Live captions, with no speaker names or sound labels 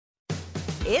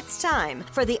It's time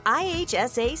for the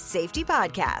IHSA Safety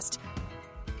Podcast.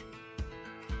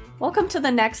 Welcome to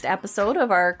the next episode of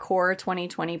our COR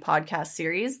 2020 podcast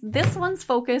series. This one's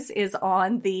focus is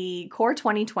on the COR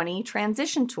 2020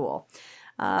 transition tool.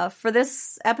 For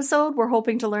this episode, we're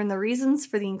hoping to learn the reasons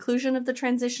for the inclusion of the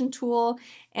transition tool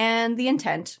and the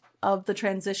intent of the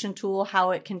transition tool,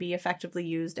 how it can be effectively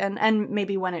used, and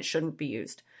maybe when it shouldn't be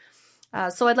used.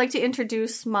 So I'd like to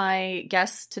introduce my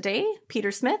guest today,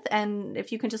 Peter Smith, and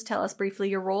if you can just tell us briefly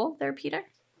your role there, Peter.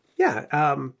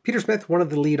 Yeah, Peter Smith, one of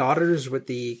the lead auditors with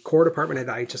the COR department at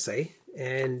IHSA,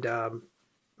 and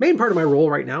main part of my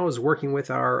role right now is working with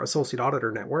our associate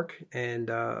auditor network and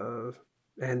who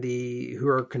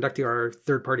are conducting our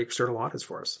third-party external audits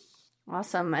for us.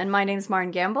 Awesome. And my name is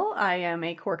Maren Gamble. I am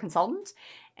a COR consultant,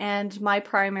 and my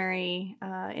primary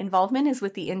involvement is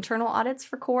with the internal audits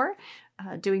for COR,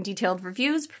 doing detailed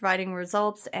reviews, providing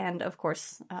results, and of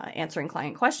course, answering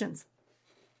client questions.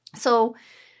 So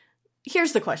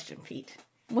here's the question, Pete.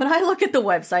 When I look at the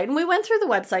website, and we went through the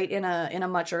website in a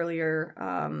much earlier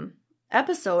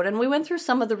episode, and we went through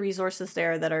some of the resources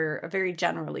there that are very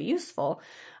generally useful,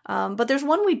 but there's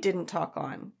one we didn't talk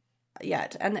on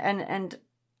yet, and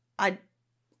I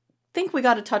think we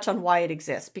got to touch on why it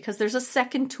exists, because there's a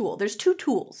second tool. There's two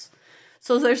tools.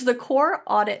 So there's the COR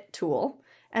audit tool,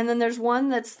 and then there's one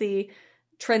that's the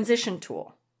transition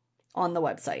tool on the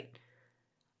website.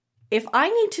 If I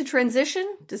need to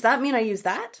transition, does that mean I use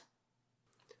that?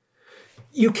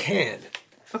 You can.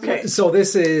 Okay. So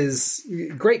this is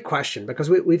a great question, because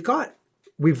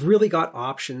we've really got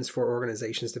options for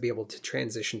organizations to be able to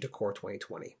transition to COR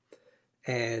 2020.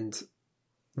 And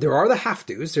there are the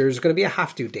have-tos. There's going to be a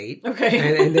have-to date.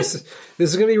 Okay. and this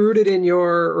is going to be rooted in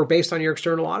based on your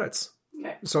external audits.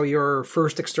 Okay. So your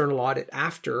first external audit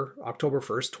after October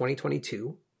 1st,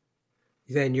 2022,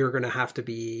 then you're going to have to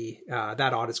be,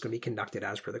 that audit's going to be conducted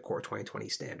as per the COR 2020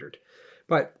 standard.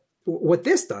 But what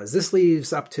this does, this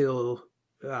leaves up till,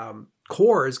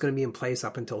 COR is going to be in place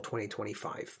up until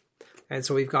 2025. And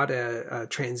so we've got a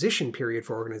transition period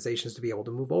for organizations to be able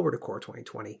to move over to COR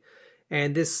 2020.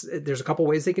 And there's a couple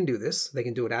ways they can do this. They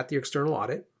can do it at the external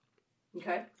audit.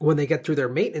 Okay. When they get through their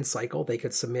maintenance cycle, they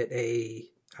could submit an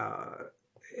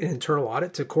internal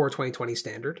audit to COR 2020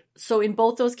 standard. So in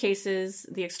both those cases,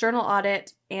 the external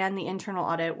audit and the internal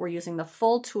audit, we're using the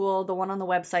full tool, the one on the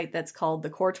website that's called the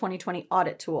COR 2020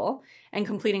 audit tool, and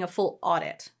completing a full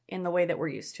audit in the way that we're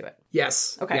used to it.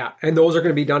 Yes. Okay. Yeah. And those are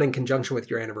going to be done in conjunction with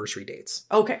your anniversary dates.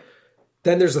 Okay.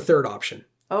 Then there's a third option.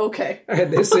 Okay.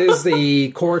 And this is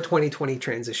the COR 2020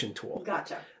 transition tool.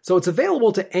 Gotcha. So it's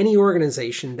available to any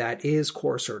organization that is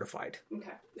COR certified.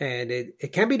 Okay. And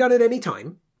it can be done at any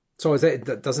time. So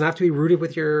it doesn't have to be rooted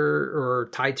with or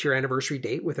tied to your anniversary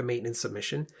date with a maintenance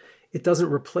submission. It doesn't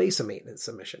replace a maintenance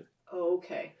submission.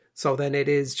 Okay. So then it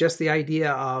is just the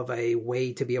idea of a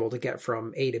way to be able to get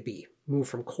from A to B. Move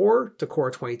from COR to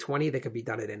COR 2020. That could be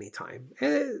done at any time.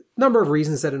 A number of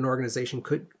reasons that an organization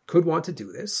could want to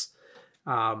do this.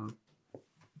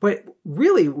 But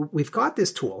really, we've got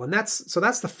this tool, and that's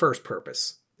the first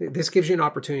purpose. This gives you an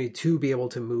opportunity to be able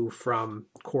to move from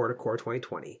COR to COR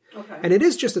 2020. Okay. And it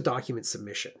is just a document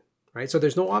submission, right? So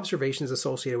there's no observations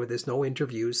associated with this, no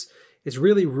interviews. It's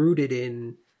really rooted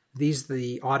in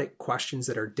the audit questions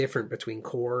that are different between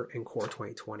COR and COR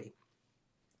 2020.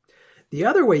 The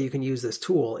other way you can use this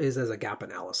tool is as a gap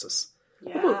analysis.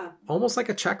 Yeah. Almost like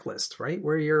a checklist, right?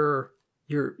 Where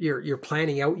you're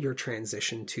planning out your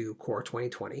transition to COR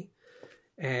 2020.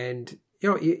 And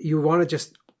you want to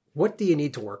just, what do you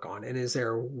need to work on? And is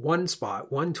there one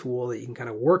spot, one tool that you can kind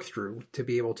of work through to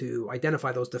be able to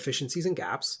identify those deficiencies and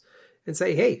gaps and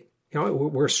say, hey,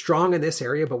 we're strong in this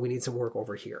area, but we need some work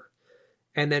over here.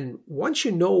 And then once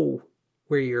you know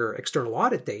where your external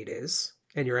audit date is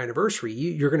and your anniversary,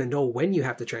 you're going to know when you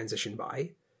have to transition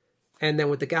by. And then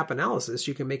with the gap analysis,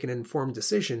 you can make an informed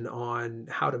decision on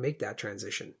how to make that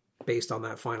transition based on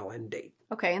that final end date.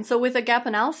 Okay. And so with a gap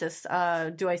analysis,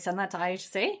 do I send that to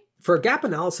IHSA? For a gap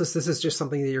analysis, this is just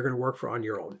something that you're going to work for on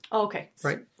your own. Oh, okay.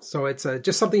 Right? So it's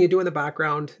just something you do in the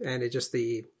background, and it just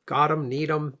got them, need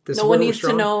them. No one needs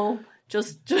to know.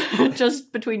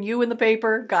 Just between you and the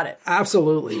paper. Got it.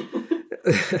 Absolutely.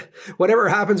 Whatever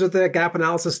happens with the gap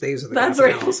analysis stays with the gap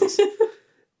analysis.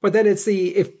 But then it's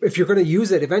if you're going to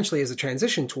use it eventually as a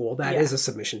transition tool, that is a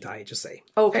submission to IHSA.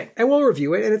 Okay. And we'll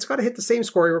review it, and it's got to hit the same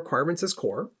scoring requirements as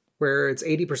COR, where it's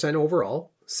 80%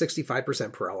 overall,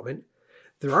 65% per element.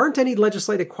 There aren't any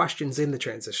legislative questions in the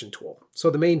transition tool. So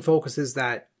the main focus is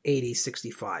that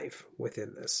 80-65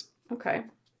 within this. Okay.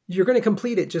 You're going to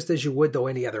complete it just as you would, though,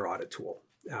 any other audit tool.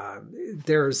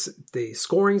 There's the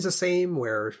scoring is the same,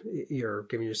 where you're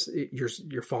giving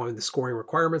you're following the scoring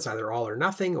requirements, either all or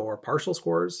nothing or partial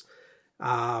scores.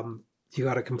 You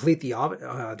got to complete the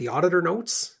auditor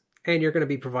notes, and you're going to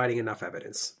be providing enough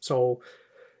evidence. So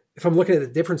if I'm looking at the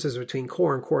differences between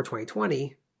COR and COR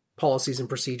 2020, policies and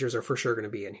procedures are for sure going to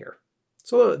be in here.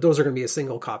 So those are going to be a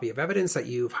single copy of evidence that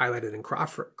you've highlighted and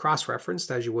cross-referenced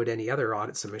as you would any other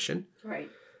audit submission. Right.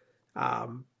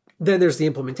 Then there's the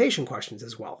implementation questions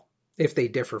as well, if they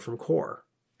differ from COR.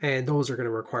 And those are going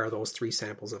to require those 3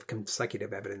 samples of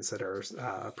consecutive evidence that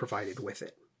are provided with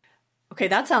it. Okay,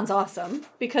 that sounds awesome,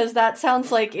 because that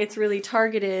sounds like it's really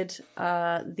targeted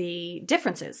the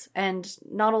differences. And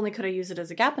not only could I use it as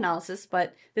a gap analysis,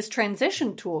 but this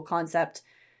transition tool concept,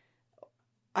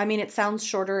 I mean, it sounds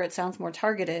shorter, it sounds more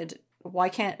targeted.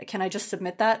 Can I just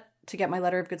submit that to get my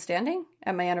letter of good standing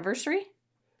at my anniversary?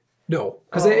 No,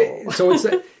 because it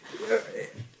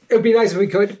would be nice if we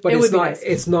could, but it's not. Nice.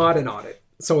 It's not an audit.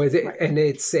 So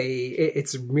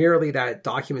it's merely that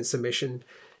document submission.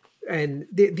 And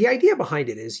the idea behind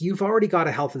it is you've already got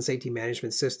a health and safety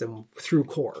management system through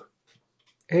COR,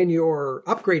 and you're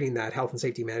upgrading that health and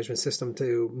safety management system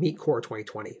to meet COR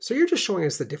 2020. So you're just showing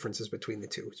us the differences between the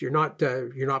two. You're not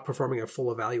performing a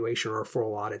full evaluation or a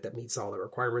full audit that meets all the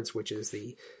requirements, which is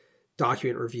the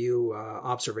document review,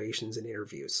 observations, and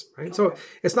interviews, right? Okay. So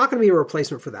it's not going to be a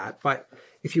replacement for that. But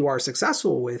if you are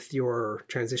successful with your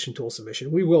transition tool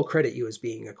submission, we will credit you as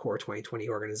being a COR 2020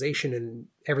 organization, and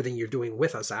everything you're doing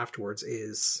with us afterwards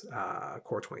is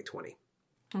COR 2020.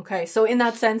 Okay, so in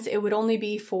that sense, it would only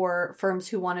be for firms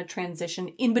who want to transition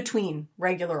in between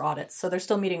regular audits. So they're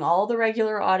still meeting all the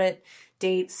regular audit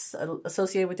dates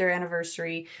associated with their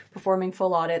anniversary, performing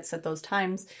full audits at those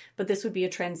times, but this would be a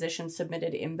transition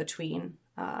submitted in between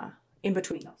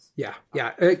those. Yeah,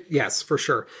 yes, for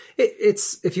sure.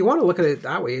 It's if you want to look at it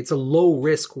that way, it's a low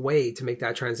risk way to make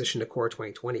that transition to COR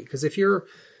 2020. Because if you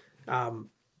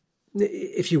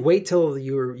wait till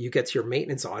you get to your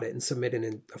maintenance audit and submit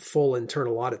a full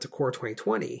internal audit to COR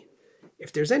 2020,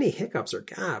 if there's any hiccups or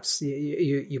gaps,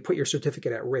 you put your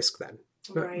certificate at risk then.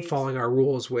 Right. Following our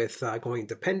rules with going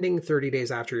to pending 30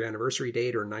 days after your anniversary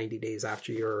date or 90 days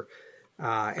after your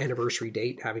anniversary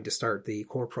date, having to start the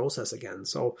COR process again.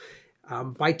 So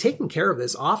by taking care of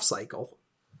this off cycle,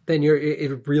 then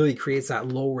it really creates that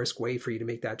low risk way for you to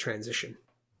make that transition.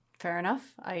 Fair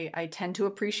enough. I tend to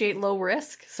appreciate low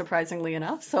risk, surprisingly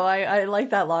enough. So I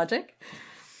like that logic.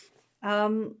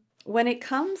 When it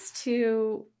comes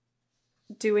to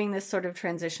doing this sort of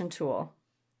transition tool,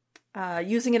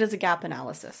 using it as a gap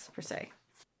analysis, per se.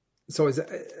 So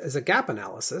as a gap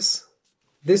analysis,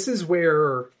 this is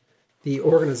where the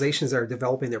organizations that are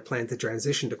developing their plan to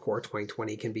transition to COR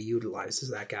 2020 can be utilized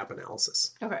as that gap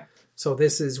analysis. Okay. So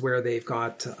this is where they've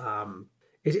got...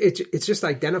 It's just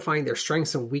identifying their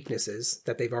strengths and weaknesses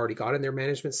that they've already got in their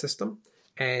management system,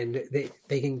 and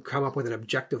they can come up with an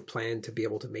objective plan to be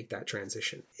able to make that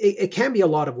transition. It can be a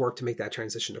lot of work to make that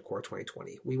transition to COR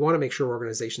 2020. We want to make sure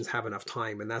organizations have enough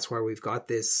time, and that's why we've got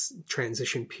this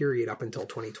transition period up until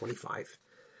 2025.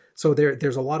 So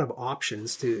there's a lot of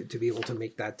options to be able to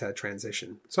make that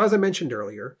transition. So as I mentioned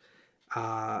earlier,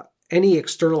 any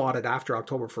external audit after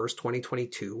October 1st,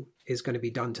 2022 is going to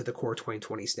be done to the COR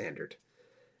 2020 standard.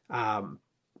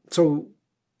 So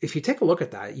if you take a look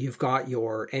at that, you've got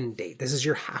your end date. This is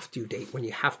your have-to date when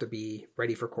you have to be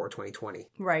ready for COR 2020.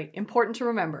 Right. Important to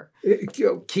remember.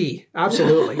 Key.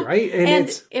 Absolutely. Right.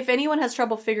 And if anyone has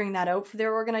trouble figuring that out for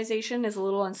their organization, is a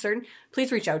little uncertain,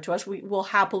 please reach out to us. We will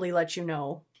happily let you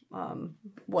know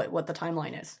what the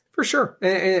timeline is. For sure.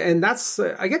 And that's,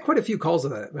 I get quite a few calls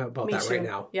about that right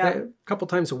now. Yeah. A couple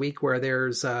times a week where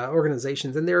there's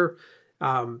organizations and they're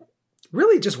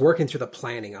really just working through the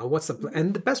planning on what's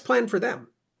the best plan for them.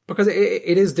 Because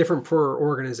it is different per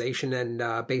organization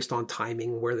and based on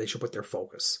timing where they should put their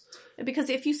focus. Because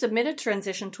if you submit a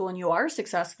transition tool and you are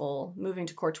successful moving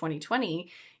to COR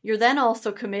 2020, you're then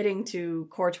also committing to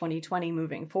COR 2020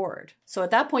 moving forward. So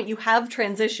at that point, you have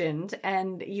transitioned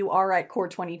and you are at COR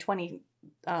 2020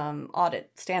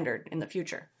 audit standard in the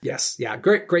future. Yes. Yeah.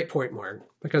 Great point, Martin.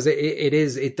 Because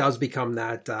it does become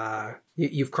that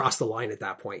you've crossed the line at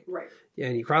that point. Right.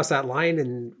 And you cross that line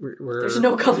and there's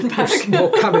no coming back. There's no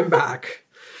coming back.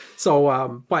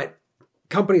 So, but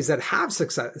companies that have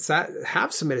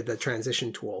submitted the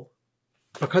transition tool,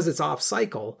 because it's off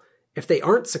cycle, if they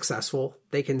aren't successful,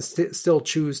 they can still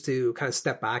choose to kind of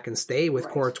step back and stay with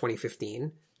COR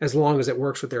 2015, as long as it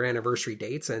works with their anniversary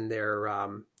dates and they're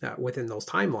within those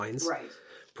timelines. Right.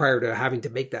 Prior to having to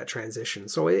make that transition.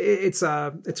 So it's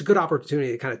a good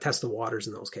opportunity to kind of test the waters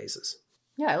in those cases.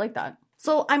 Yeah, I like that.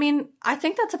 So, I mean, I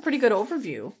think that's a pretty good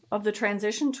overview of the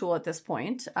transition tool at this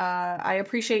point. I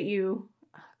appreciate you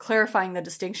clarifying the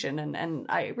distinction. And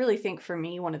I really think for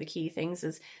me, one of the key things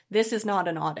is this is not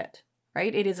an audit,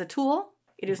 right? It is a tool.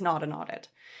 It is not an audit.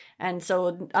 And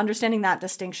so understanding that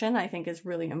distinction, I think, is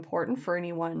really important for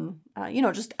anyone,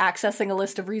 just accessing a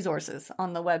list of resources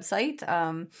on the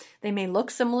website. They may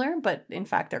look similar, but in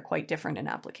fact, they're quite different in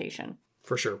application.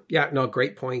 For sure. Yeah, no,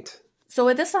 great point. So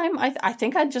at this time, I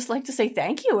think I'd just like to say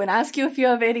thank you and ask you if you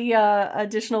have any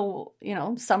additional,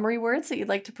 summary words that you'd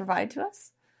like to provide to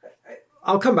us.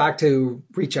 I'll come back to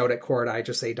reach out at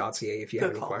core@ihsa.ca if you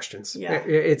have any questions. Yeah.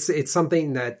 It's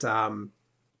something that,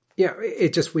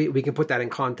 we can put that in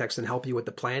context and help you with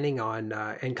the planning on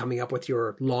and coming up with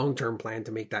your long-term plan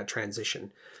to make that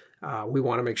transition. We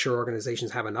want to make sure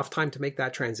organizations have enough time to make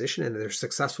that transition and they're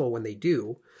successful when they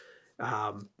do.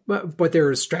 But there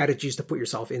are strategies to put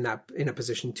yourself in a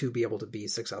position to be able to be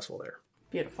successful there.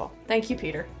 Beautiful. Thank you,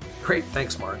 Peter. Great.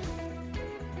 Thanks, Mark.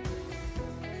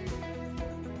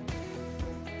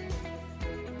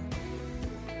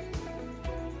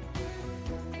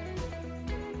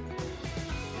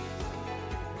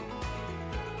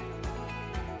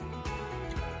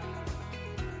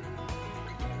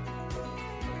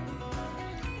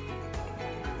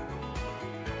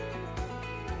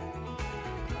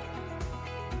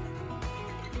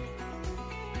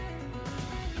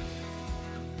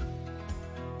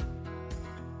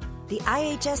 The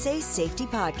IHSA Safety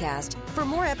Podcast. For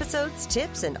more episodes,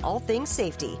 tips, and all things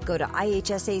safety, go to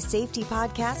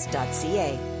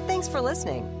ihsasafetypodcast.ca. Thanks for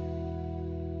listening.